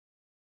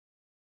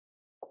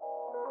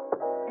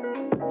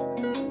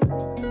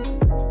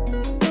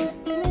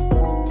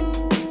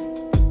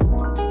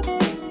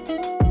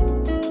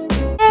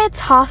It's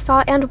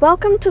Hasa and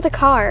welcome to the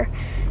car.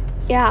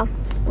 Yeah,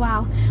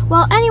 wow.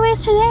 Well, anyways,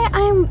 today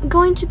I'm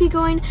going to be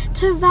going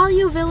to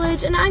Value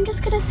Village and I'm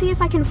just gonna see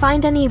if I can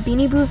find any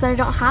Beanie Boos that I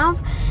don't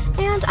have,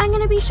 and I'm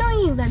gonna be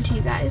showing them to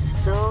you guys.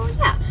 So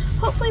yeah,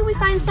 hopefully we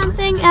find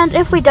something, and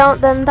if we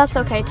don't, then that's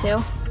okay too.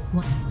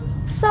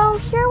 So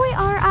here we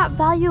are at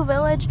Value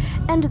Village,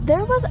 and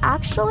there was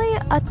actually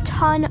a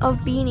ton of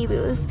Beanie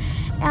Boos,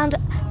 and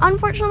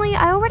unfortunately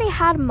I already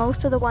had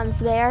most of the ones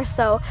there,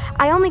 so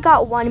I only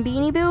got one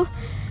Beanie Boo.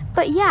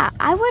 But yeah,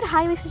 I would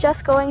highly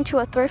suggest going to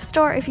a thrift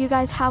store if you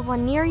guys have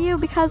one near you,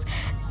 because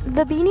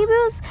the Beanie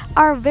Boos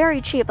are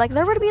very cheap. Like,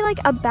 there would be like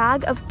a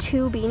bag of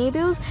 2 Beanie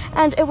Boos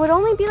and it would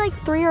only be like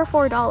 $3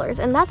 or $4,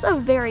 and that's a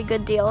very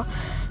good deal.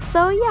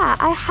 So yeah,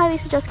 I highly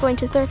suggest going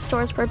to thrift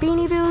stores for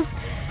Beanie Boos,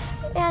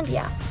 and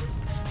yeah.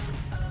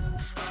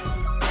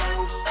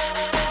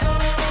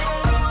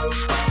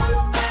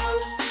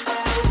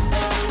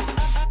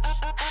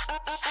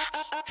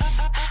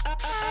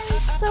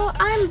 So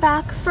I'm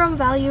back from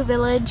Value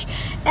Village,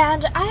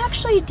 and I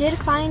actually did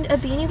find a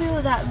Beanie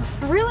Boo that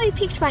really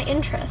piqued my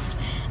interest.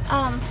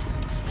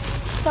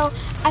 So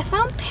I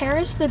found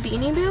Paris the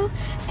Beanie Boo,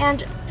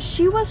 and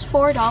she was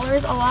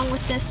 $4 along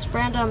with this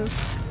random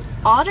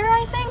otter,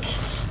 I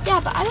think.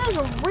 Yeah, but I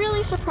was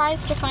really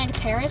surprised to find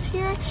Paris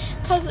here,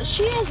 because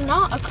she is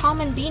not a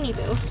common Beanie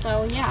Boo,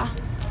 so yeah.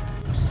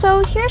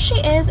 So here she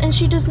is, and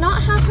she does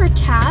not have her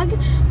tag,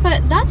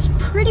 but that's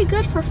pretty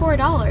good for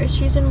 $4.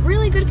 She's in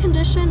really good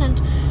condition,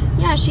 and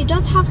yeah, she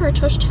does have her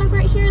tush tag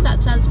right here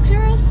that says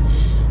Paris,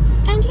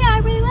 and yeah, I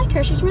really like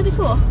her. She's really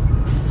cool.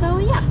 So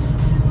yeah.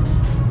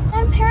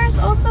 And Paris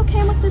also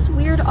came with this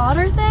weird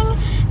otter thing,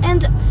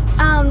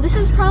 and this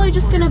is probably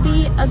just gonna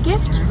be a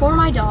gift for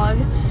my dog.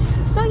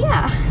 So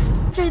yeah.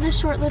 Enjoyed this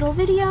short little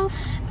video.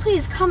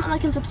 Please comment,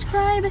 like, and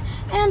subscribe,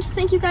 and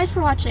thank you guys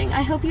for watching.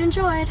 I hope you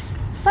enjoyed.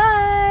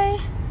 Bye!